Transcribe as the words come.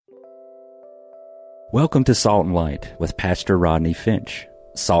Welcome to Salt and Light with Pastor Rodney Finch.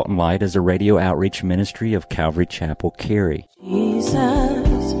 Salt and Light is a radio outreach ministry of Calvary Chapel, Cary. Jesus,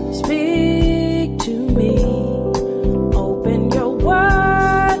 speak to me. Open your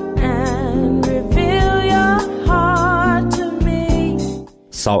word and reveal your heart to me.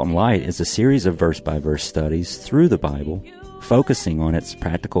 Salt and Light is a series of verse-by-verse studies through the Bible, focusing on its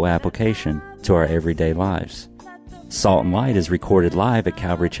practical application to our everyday lives. Salt and Light is recorded live at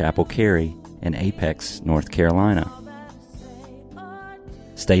Calvary Chapel, Cary in Apex, North Carolina.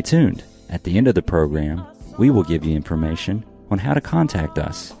 Stay tuned. At the end of the program, we will give you information on how to contact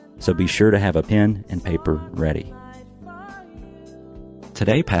us, so be sure to have a pen and paper ready.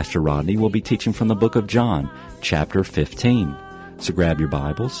 Today, Pastor Rodney will be teaching from the book of John, chapter 15. So grab your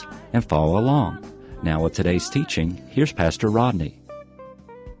Bibles and follow along. Now with today's teaching, here's Pastor Rodney.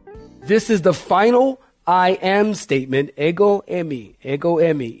 This is the final I am statement, ego eimi,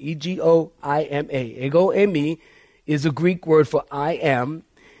 E-G-O-I-M-A. Ego eimi is a Greek word for I am,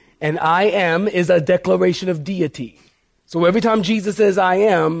 and I am is a declaration of deity. So every time Jesus says I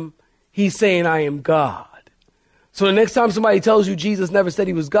am, he's saying I am God. So the next time somebody tells you Jesus never said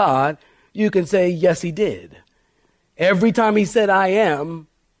he was God, you can say, yes, he did. Every time he said I am,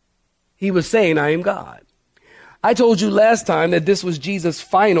 he was saying I am God. I told you last time that this was Jesus'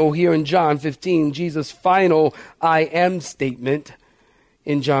 final, here in John 15, Jesus' final I am statement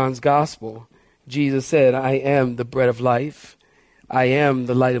in John's gospel. Jesus said, I am the bread of life. I am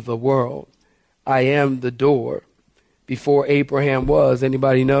the light of the world. I am the door. Before Abraham was,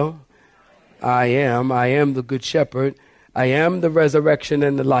 anybody know? I am the good shepherd. I am the resurrection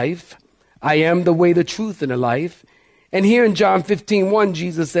and the life. I am the way, the truth, and the life. And here in John 15:1,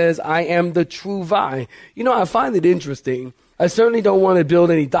 Jesus says, I am the true vine. You know, I find it interesting. I certainly don't want to build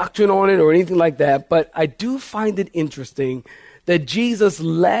any doctrine on it or anything like that, but I do find it interesting that Jesus'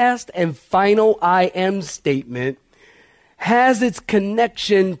 last and final I am statement has its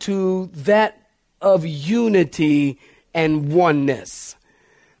connection to that of unity and oneness.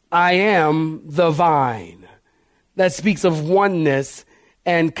 I am the vine. That speaks of oneness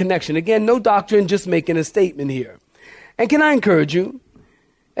and connection. Again, no doctrine, just making a statement here. And can I encourage you,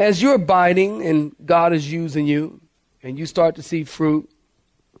 as you're abiding and God is using you, and you start to see fruit,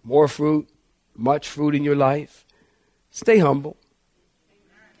 more fruit, much fruit in your life, stay humble.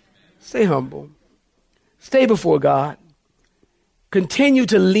 Stay humble. Stay before God. Continue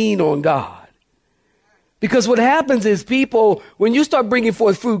to lean on God. Because what happens is people, when you start bringing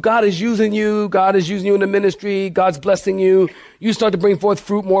forth fruit, God is using you in the ministry, God's blessing you, you start to bring forth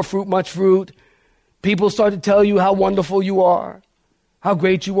fruit, more fruit, much fruit. People start to tell you how wonderful you are, how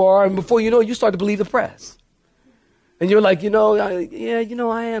great you are, and before you know it, you start to believe the press. And you're like,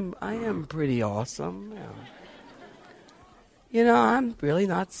 I am pretty awesome. I'm really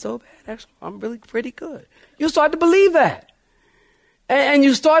not so bad. Actually, I'm really pretty good. You start to believe that. And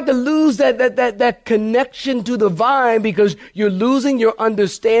you start to lose that connection to the vine because you're losing your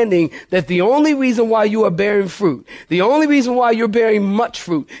understanding that the only reason why you are bearing fruit, the only reason why you're bearing much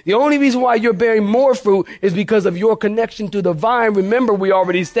fruit, the only reason why you're bearing more fruit is because of your connection to the vine. Remember, we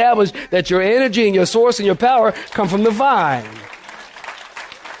already established that your energy and your source and your power come from the vine.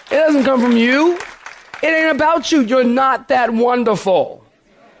 It doesn't come from you. It ain't about you. You're not that wonderful.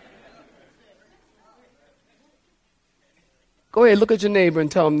 Go ahead, look at your neighbor and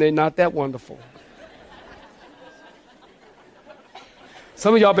tell them they're not that wonderful.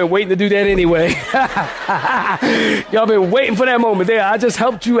 Some of y'all been waiting to do that anyway. Y'all been waiting for that moment. There, I just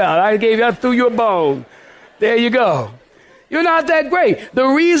helped you out. I threw you a bone. There you go. You're not that great. The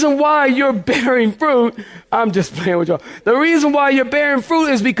reason why you're bearing fruit, I'm just playing with y'all. The reason why you're bearing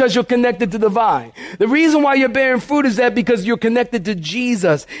fruit is because you're connected to the vine. The reason why you're bearing fruit is that because you're connected to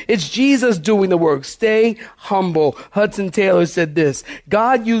Jesus. It's Jesus doing the work. Stay humble. Hudson Taylor said this: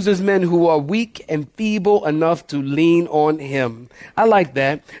 God uses men who are weak and feeble enough to lean on him. I like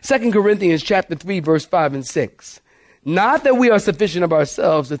that. 2 Corinthians chapter 3, verse 5 and 6. Not that we are sufficient of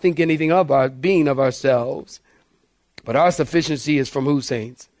ourselves to think anything of our being of ourselves, but our sufficiency is from who,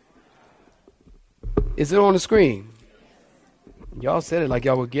 saints? Is it on the screen? Y'all said it like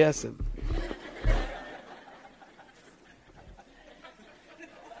y'all were guessing.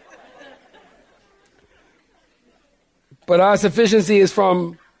 But our sufficiency is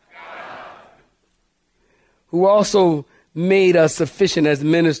from God, who also made us sufficient as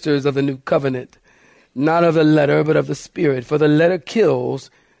ministers of the new covenant, not of the letter, but of the Spirit. For the letter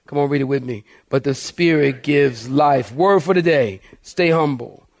kills. Come on, read it with me. But the Spirit gives life. Word for the day. Stay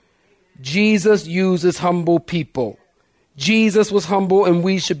humble. Jesus uses humble people. Jesus was humble, and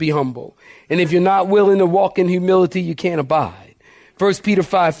we should be humble. And if you're not willing to walk in humility, you can't abide. 1 Peter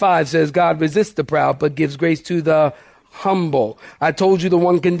 5:5 says, God resists the proud, but gives grace to the humble. I told you the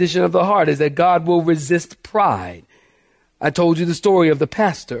one condition of the heart is that God will resist pride. I told you the story of the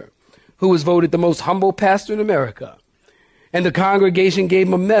pastor who was voted the most humble pastor in America. And the congregation gave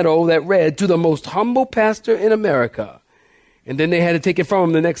him a medal that read, to the most humble pastor in America. And then they had to take it from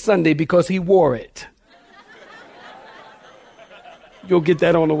him the next Sunday because he wore it. You'll get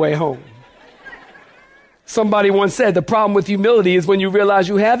that on the way home. Somebody once said the problem with humility is when you realize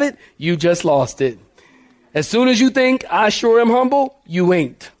you have it, you just lost it. As soon as you think, I sure am humble, you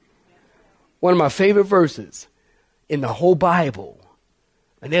ain't. One of my favorite verses in the whole Bible,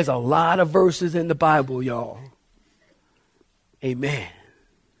 and there's a lot of verses in the Bible, y'all. Amen.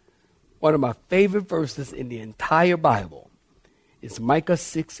 One of my favorite verses in the entire Bible is Micah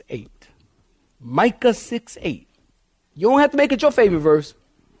 6:8. Micah 6:8. You don't have to make it your favorite verse,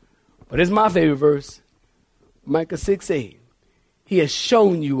 but it's my favorite verse. Micah 6:8. He has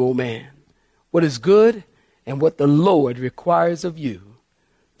shown you, O man, what is good and what the Lord requires of you,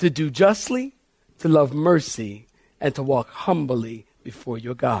 to do justly, to love mercy, and to walk humbly before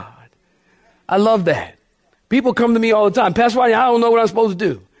your God. I love that. People come to me all the time. Pastor Rodney, I don't know what I'm supposed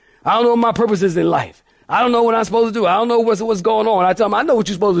to do. I don't know what my purpose is in life. I don't know what I'm supposed to do. I don't know what's going on. I tell them, I know what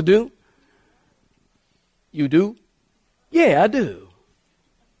you're supposed to do. You do? Yeah, I do.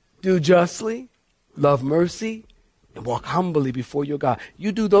 Do justly, love mercy, and walk humbly before your God.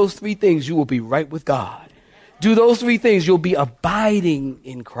 You do those three things, you will be right with God. Do those three things, you'll be abiding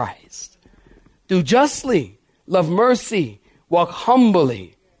in Christ. Do justly, love mercy, walk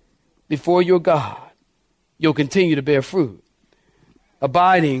humbly before your God. You'll continue to bear fruit.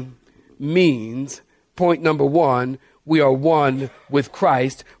 Abiding means, point number one, we are one with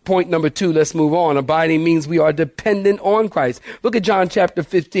Christ. Point number two, let's move on. Abiding means we are dependent on Christ. Look at John chapter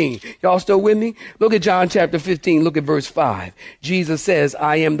 15. Y'all still with me? Look at John chapter 15. Look at verse 5. Jesus says,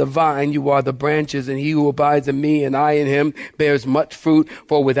 I am the vine, you are the branches, and he who abides in me and I in him bears much fruit,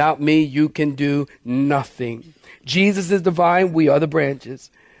 for without me you can do nothing. Jesus is the vine, we are the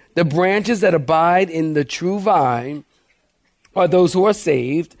branches. The branches that abide in the true vine are those who are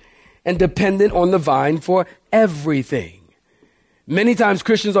saved and dependent on the vine for everything. Many times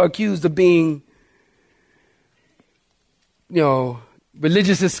Christians are accused of being,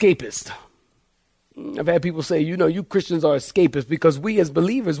 religious escapists. I've had people say, you Christians are escapists because we as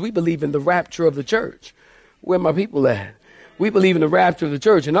believers, we believe in the rapture of the church. Where are my people at? We believe in the rapture of the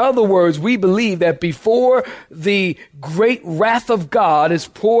church. In other words, we believe that before the great wrath of God is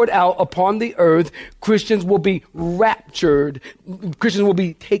poured out upon the earth, Christians will be raptured. Christians will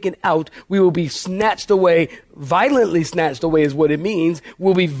be taken out. We will be snatched away, violently snatched away is what it means.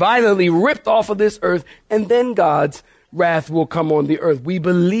 We'll be violently ripped off of this earth, and then God's wrath will come on the earth. We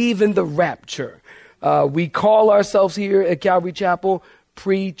believe in the rapture. We call ourselves here at Calvary Chapel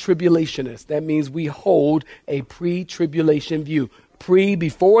pre-tribulationists. That means we hold a pre-tribulation view.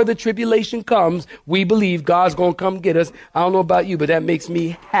 Before the tribulation comes, we believe God's going to come get us. I don't know about you, but that makes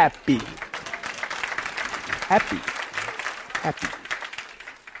me happy. Happy.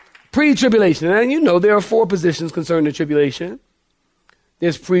 Pre-tribulation. And there are four positions concerning the tribulation.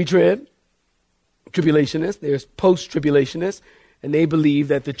 There's pre-trib, tribulationists. There's post-tribulationists. And they believe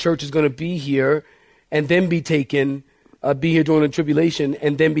that the church is going to be here and then be taken be here during the tribulation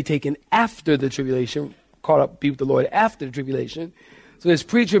and then be taken after the tribulation, caught up, be with the Lord after the tribulation. So there's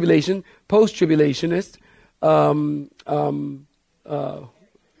pre-tribulation, post-tribulationist,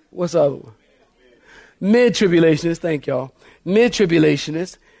 what's up? Mid-tribulationist, thank y'all.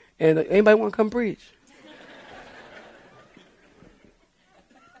 Mid-tribulationist. And anybody want to come preach?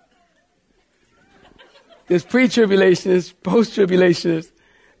 There's pre-tribulationist, post-tribulationist,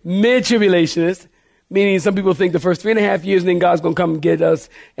 mid-tribulationist, meaning some people think the first 3.5 years and then God's going to come and get us,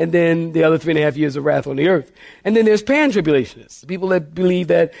 and then the other 3.5 years of wrath on the earth. And then there's pan-tribulationists, people that believe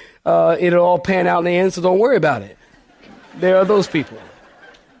that it'll all pan out in the end, so don't worry about it. There are those people.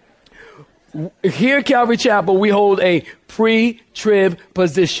 Here at Calvary Chapel, we hold a pre-trib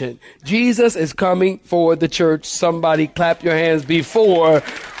position. Jesus is coming for the church. Somebody clap your hands before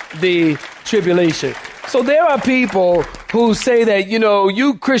the tribulation. So there are people who say that,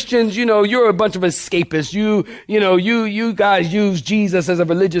 you Christians, you're a bunch of escapists. You guys use Jesus as a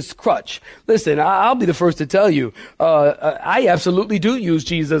religious crutch. Listen, I'll be the first to tell you, I absolutely do use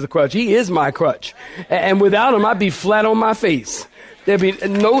Jesus as a crutch. He is my crutch. And without him, I'd be flat on my face. There'd be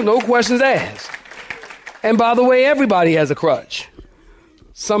no questions asked. And by the way, everybody has a crutch.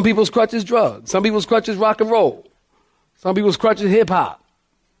 Some people's crutch is drugs. Some people's crutch is rock and roll. Some people's crutch is hip hop.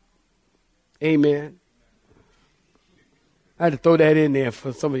 Amen. I had to throw that in there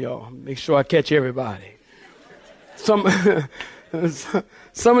for some of y'all. Make sure I catch everybody. Some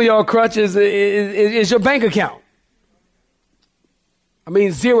Some of y'all crutches is your bank account. I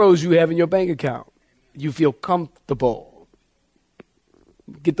mean, zeros you have in your bank account. You feel comfortable.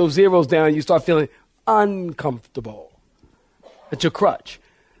 Get those zeros down, you start feeling uncomfortable. That's your crutch.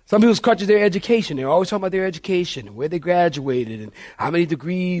 Some people's crutch is their education. They're always talking about their education and where they graduated and how many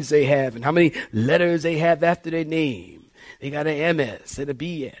degrees they have and how many letters they have after their name. They got an MS and a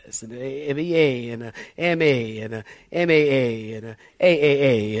BS and a MBA and a MA and a MAA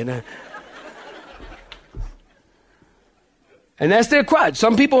and a AAA and that's their crutch.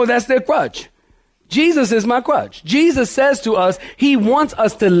 Some people, that's their crutch. Jesus is my crutch. Jesus says to us, he wants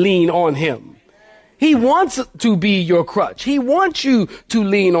us to lean on him. He wants to be your crutch. He wants you to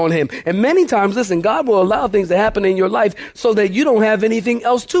lean on him. And many times, listen, God will allow things to happen in your life so that you don't have anything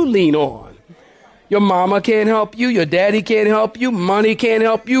else to lean on. Your mama can't help you. Your daddy can't help you. Money can't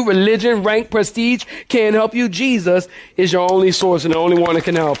help you. Religion, rank, prestige can't help you. Jesus is your only source and the only one that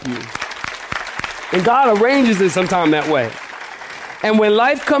can help you. And God arranges it sometime that way. And when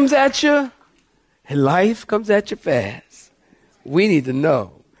life comes at you, and life comes at you fast, we need to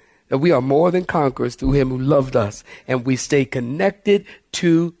know that we are more than conquerors through him who loved us, and we stay connected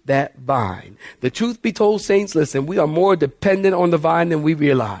to that vine. The truth be told, saints, listen, we are more dependent on the vine than we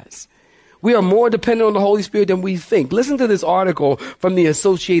realize. We are more dependent on the Holy Spirit than we think. Listen to this article from the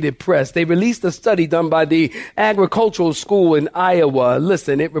Associated Press. They released a study done by the Agricultural School in Iowa.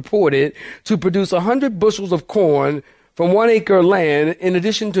 Listen, it reported to produce 100 bushels of corn from 1 acre land, in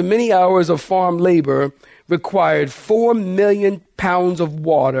addition to many hours of farm labor, required 4 million pounds of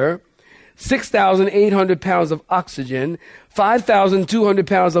water, 6,800 pounds of oxygen, 5,200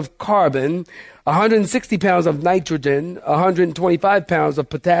 pounds of carbon, 160 pounds of nitrogen, 125 pounds of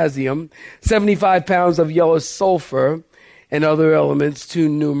potassium, 75 pounds of yellow sulfur, and other elements too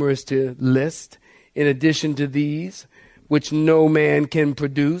numerous to list. In addition to these, which no man can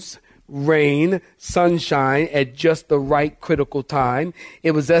produce, rain, sunshine at just the right critical time.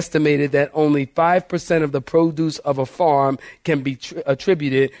 It was estimated that only 5% of the produce of a farm can be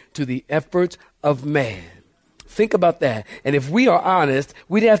attributed to the efforts of man. Think about that. And if we are honest,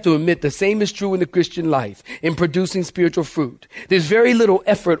 we'd have to admit the same is true in the Christian life, in producing spiritual fruit. There's very little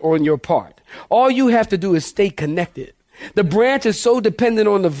effort on your part. All you have to do is stay connected. The branch is so dependent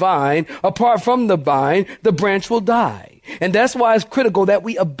on the vine. Apart from the vine, the branch will die. And that's why it's critical that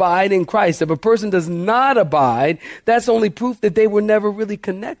we abide in Christ. If a person does not abide, that's only proof that they were never really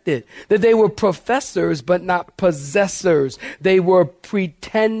connected, that they were professors but not possessors. They were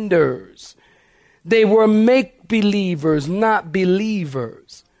pretenders. They were make-believers, not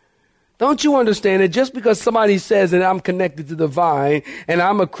believers. Don't you understand that just because somebody says that I'm connected to the vine and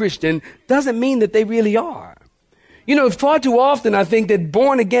I'm a Christian doesn't mean that they really are? You know, far too often I think that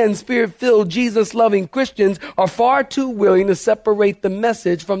born-again, spirit-filled, Jesus-loving Christians are far too willing to separate the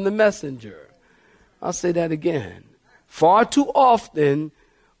message from the messenger. I'll say that again. Far too often,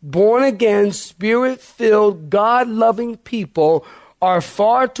 born-again, spirit-filled, God-loving people are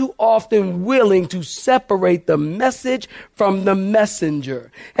far too often willing to separate the message from the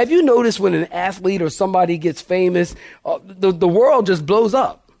messenger. Have you noticed when an athlete or somebody gets famous, the world just blows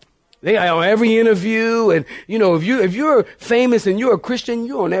up? They are on every interview, and you know, if you're famous and you're a Christian,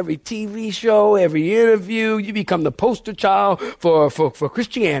 you're on every TV show, every interview. You become the poster child for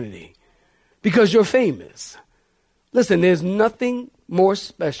Christianity because you're famous. Listen, there's nothing more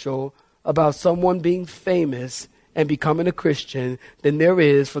special about someone being famous and becoming a Christian than there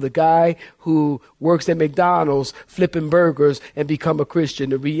is for the guy who works at McDonald's flipping burgers and become a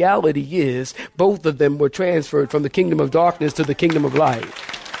Christian. The reality is both of them were transferred from the kingdom of darkness to the kingdom of light.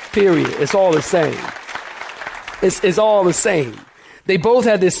 Period. It's all the same. It's all the same. They both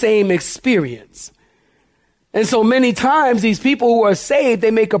had the same experience. And so many times these people who are saved,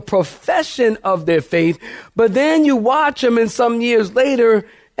 they make a profession of their faith, but then you watch them and some years later,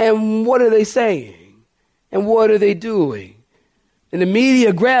 and what are they saying? And what are they doing? And the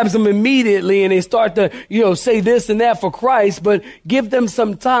media grabs them immediately and they start to, say this and that for Christ, but give them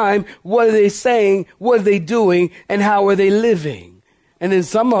some time. What are they saying? What are they doing? And how are they living? And then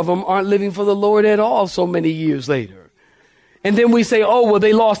some of them aren't living for the Lord at all so many years later. And then we say, oh, well,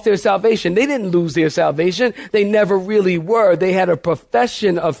 they lost their salvation. They didn't lose their salvation. They never really were. They had a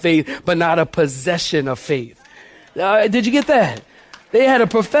profession of faith, but not a possession of faith. Did you get that? They had a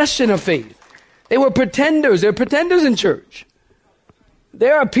profession of faith. They were pretenders. They're pretenders in church.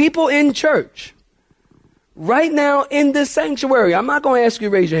 There are people in church right now in this sanctuary. I'm not going to ask you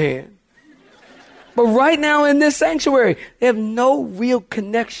to raise your hand. But right now in this sanctuary, they have no real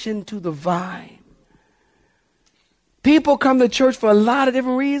connection to the vine. People come to church for a lot of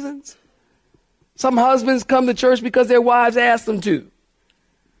different reasons. Some husbands come to church because their wives ask them to.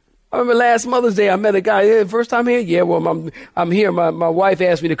 I remember last Mother's Day, I met a guy. "Yeah, first time here?" "Yeah, well, I'm here. My wife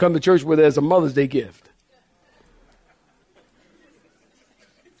asked me to come to church with her as a Mother's Day gift."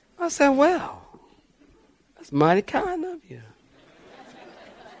 I said, "Well, that's mighty kind of you."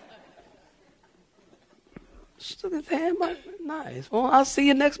 She took his hand. Nice. Well, I'll see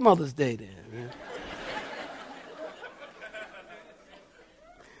you next Mother's Day then.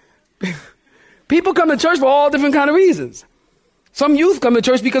 People come to church for all different kind of reasons. Some youth come to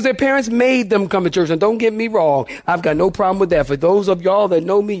church because their parents made them come to church. And don't get me wrong, I've got no problem with that. For those of y'all that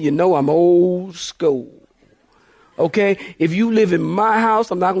know me, you know I'm old school. Okay? If you live in my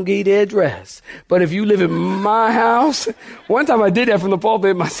house, I'm not going to give you the address. But if you live in my house, one time I did that from the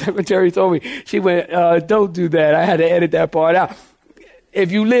pulpit, my secretary told me, she went, "Don't do that." I had to edit that part out.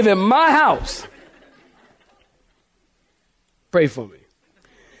 If you live in my house, pray for me.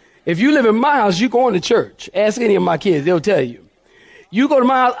 If you live in my house, you going to church. Ask any of my kids, they'll tell you. You go to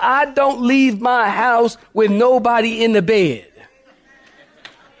my house, I don't leave my house with nobody in the bed.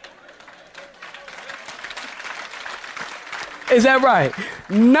 Is that right?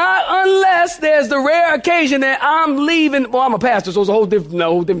 Not unless there's the rare occasion that I'm leaving. Well, I'm a pastor, so it's a whole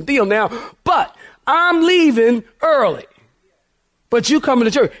different deal now. But I'm leaving early. But you coming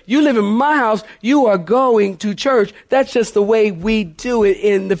to church. You live in my house. You are going to church. That's just the way we do it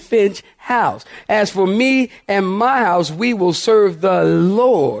in the Finch house. As for me and my house, we will serve the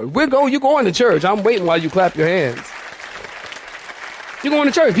Lord. You're going to church. I'm waiting while you clap your hands. You're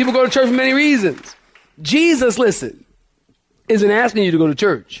going to church. People go to church for many reasons. Jesus, listen, isn't asking you to go to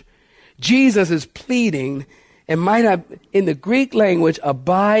church. Jesus is pleading, and might I, in the Greek language,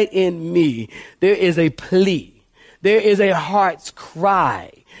 abide in me. There is a plea. There is a heart's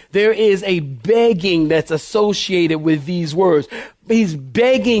cry. There is a begging that's associated with these words. He's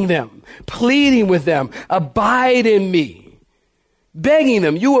begging them, pleading with them, abide in me. Begging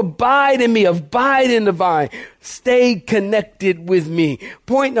them, you abide in me, abide in the vine. Stay connected with me.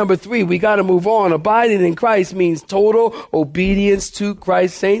 Point number 3, we got to move on. Abiding in Christ means total obedience to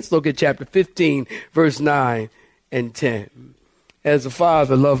Christ. Saints, look at chapter 15, verse 9 and 10. As the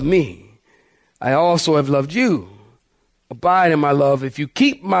Father loved me, I also have loved you. Abide in my love. If you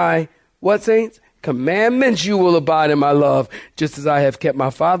keep my, what, saints? Commandments, you will abide in my love, just as I have kept my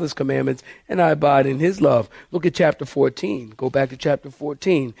Father's commandments, and I abide in his love. Look at chapter 14. Go back to chapter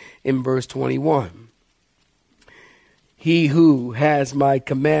 14 in verse 21. He who has my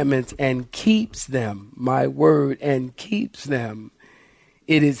commandments and keeps them, my word, and keeps them,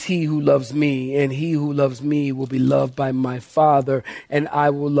 it is he who loves me, and he who loves me will be loved by my Father, and I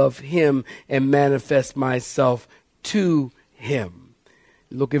will love him and manifest myself to him.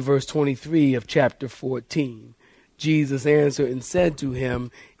 Look at verse 23 of chapter 14. Jesus answered and said to him,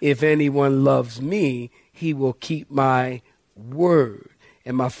 if anyone loves me, he will keep my word,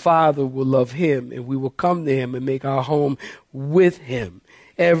 and my Father will love him, and we will come to him and make our home with him.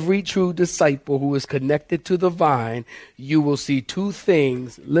 Every true disciple who is connected to the vine, you will see two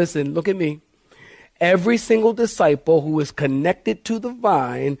things. Listen, look at me. Every single disciple who is connected to the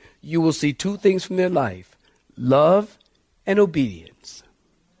vine, you will see two things from their life: love and obedience.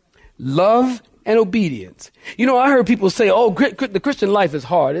 Love and obedience. You know, I heard people say, oh, the Christian life is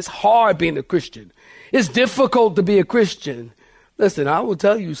hard. It's hard being a Christian. It's difficult to be a Christian. Listen, I will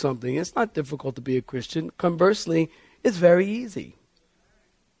tell you something. It's not difficult to be a Christian. Conversely, it's very easy.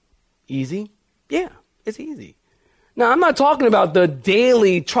 Easy? Yeah, it's easy. Now, I'm not talking about the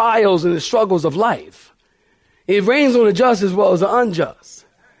daily trials and the struggles of life. It rains on the just as well as the unjust.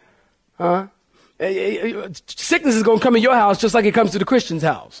 Sickness is going to come in your house just like it comes to the Christian's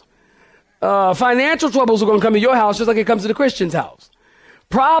house. Financial troubles are going to come in your house just like it comes to the Christian's house.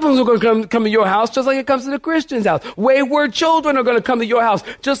 Problems are going to come in your house just like it comes to the Christian's house. Wayward children are going to come to your house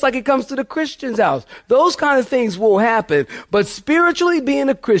just like it comes to the Christian's house. Those kind of things will happen. But spiritually being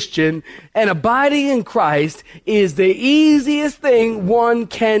a Christian and abiding in Christ is the easiest thing one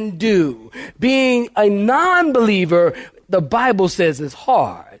can do. Being a non-believer, the Bible says, is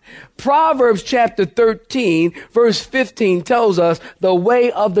hard. Proverbs chapter 13, verse 15 tells us the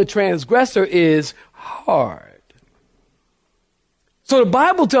way of the transgressor is hard. So the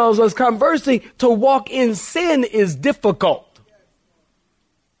Bible tells us, conversely, to walk in sin is difficult.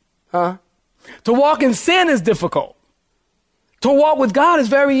 To walk in sin is difficult. To walk with God is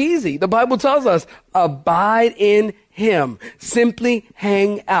very easy. The Bible tells us, abide in him. Simply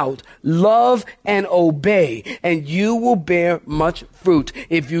hang out, love and obey, and you will bear much fruit.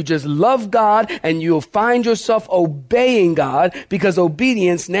 If you just love God, and you'll find yourself obeying God, because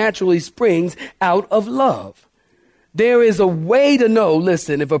obedience naturally springs out of love. There is a way to know,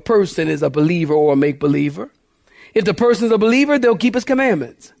 listen, if a person is a believer or a make-believer. If the person is a believer, they'll keep his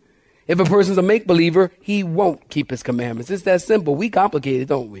commandments. If a person's a make-believer, he won't keep his commandments. It's that simple. We complicate it,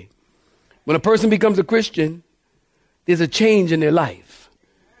 don't we? When a person becomes a Christian, there's a change in their life.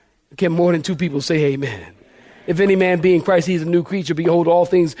 Can more than two people say amen? If any man be in Christ, he's a new creature. Behold, old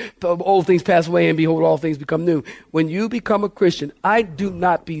things pass away, and behold, all things become new. When you become a Christian, I do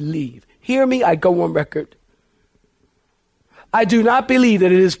not believe. Hear me, I go on record. I do not believe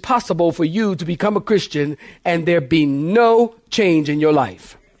that it is possible for you to become a Christian and there be no change in your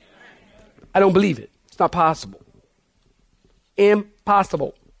life. I don't believe it. It's not possible.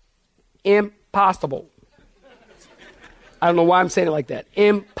 Impossible. Impossible. I don't know why I'm saying it like that.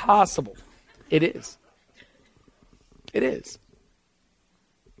 Impossible. It is. It is.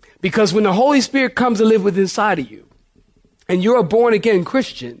 Because when the Holy Spirit comes to live within inside of you and you're a born again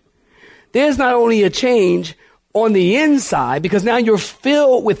Christian, there's not only a change on the inside, because now you're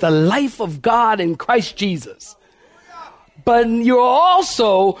filled with the life of God in Christ Jesus. But you're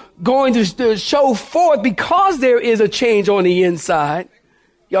also going to show forth, because there is a change on the inside.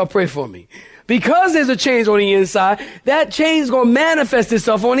 Y'all pray for me. Because there's a change on the inside, that change is going to manifest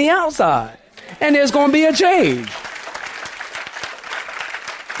itself on the outside. And there's going to be a change.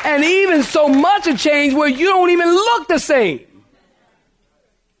 And even so much a change where you don't even look the same.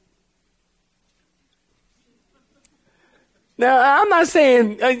 Now, I'm not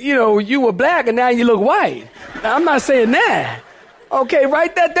saying, you were black and now you look white. Now, I'm not saying that. Okay,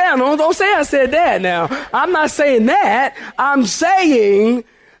 write that down. Don't say I said that now. I'm not saying that. I'm saying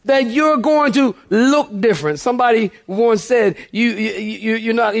that you're going to look different. Somebody once said,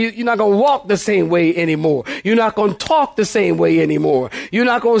 you're not going to walk the same way anymore. You're not going to talk the same way anymore. You're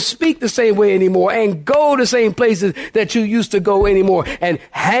not going to speak the same way anymore and go the same places that you used to go anymore and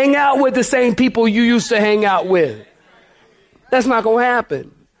hang out with the same people you used to hang out with. That's not going to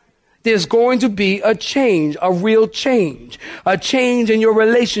happen. There's going to be a change, a real change, a change in your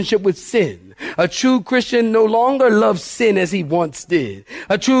relationship with sin. A true Christian no longer loves sin as he once did.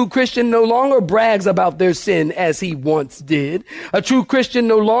 A true Christian no longer brags about their sin as he once did. A true Christian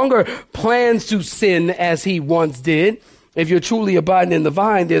no longer plans to sin as he once did. If you're truly abiding in the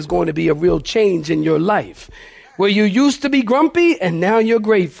vine, there's going to be a real change in your life. Where you used to be grumpy and now you're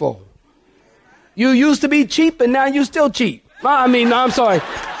grateful. You used to be cheap and now you're still cheap. I'm sorry.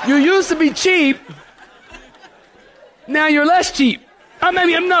 You used to be cheap. Now you're less cheap.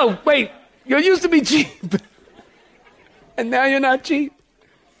 You used to be cheap. And now you're not cheap.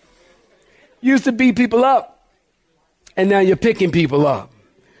 You used to beat people up. And now you're picking people up.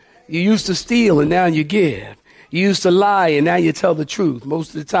 You used to steal and now you give. You used to lie and now you tell the truth most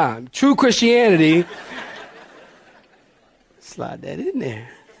of the time. True Christianity. Slide that in there.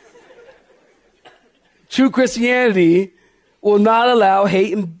 True Christianity will not allow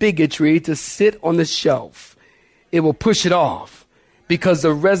hate and bigotry to sit on the shelf. It will push it off because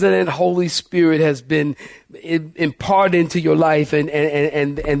the resident Holy Spirit has been imparted into your life and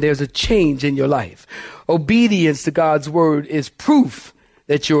there's a change in your life. Obedience to God's word is proof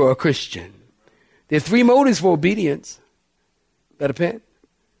that you're a Christian. There are three motives for obedience. That depends.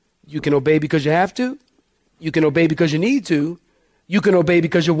 You can obey because you have to. You can obey because you need to. You can obey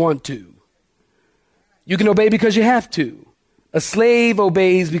because you want to. You can obey because you have to. A slave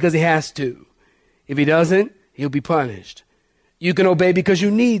obeys because he has to. If he doesn't, he'll be punished. You can obey because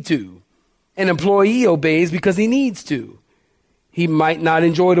you need to. An employee obeys because he needs to. He might not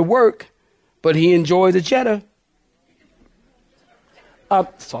enjoy the work, but he enjoys the cheddar.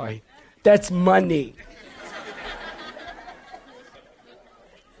 That's money.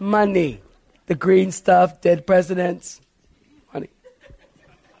 Money. The green stuff, dead presidents. Money.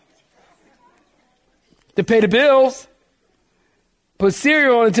 To pay the bills. Put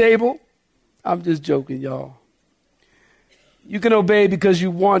cereal on the table. I'm just joking, y'all. You can obey because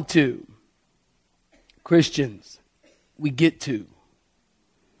you want to. Christians, we get to.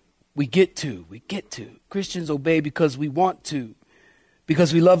 We get to. Christians obey because we want to.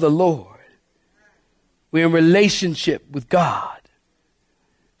 Because we love the Lord. We're in relationship with God.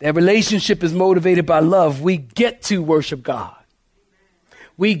 That relationship is motivated by love. We get to worship God.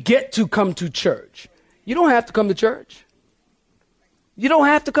 We get to come to church. You don't have to come to church. You don't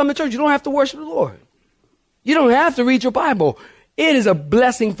have to come to church. You don't have to worship the Lord. You don't have to read your Bible. It is a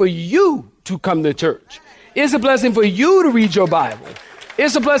blessing for you to come to church. It's a blessing for you to read your Bible.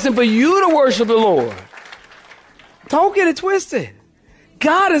 It's a blessing for you to worship the Lord. Don't get it twisted.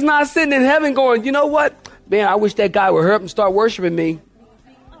 God is not sitting in heaven going, you know what? Man, I wish that guy would hurry up and start worshiping me.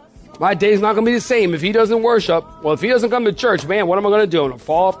 My day's not going to be the same if he doesn't worship. Well, if he doesn't come to church, man, what am I going to do? I'm going to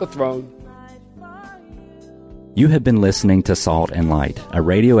fall off the throne. You have been listening to Salt and Light, a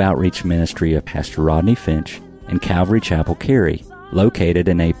radio outreach ministry of Pastor Rodney Finch and Calvary Chapel, Cary, located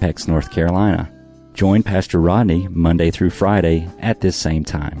in Apex, North Carolina. Join Pastor Rodney Monday through Friday at this same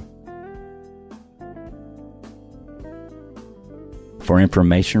time. For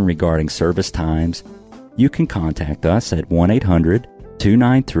information regarding service times, you can contact us at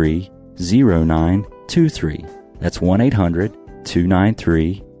 1-800-293-0923. That's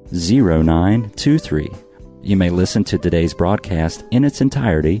 1-800-293-0923. You may listen to today's broadcast in its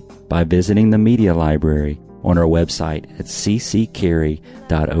entirety by visiting the media library on our website at cccary.org.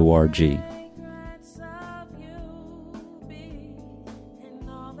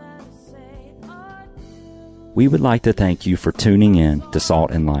 We would like to thank you for tuning in to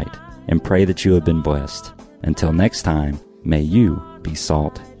Salt and Light and pray that you have been blessed. Until next time, may you be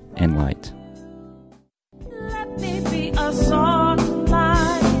salt and light.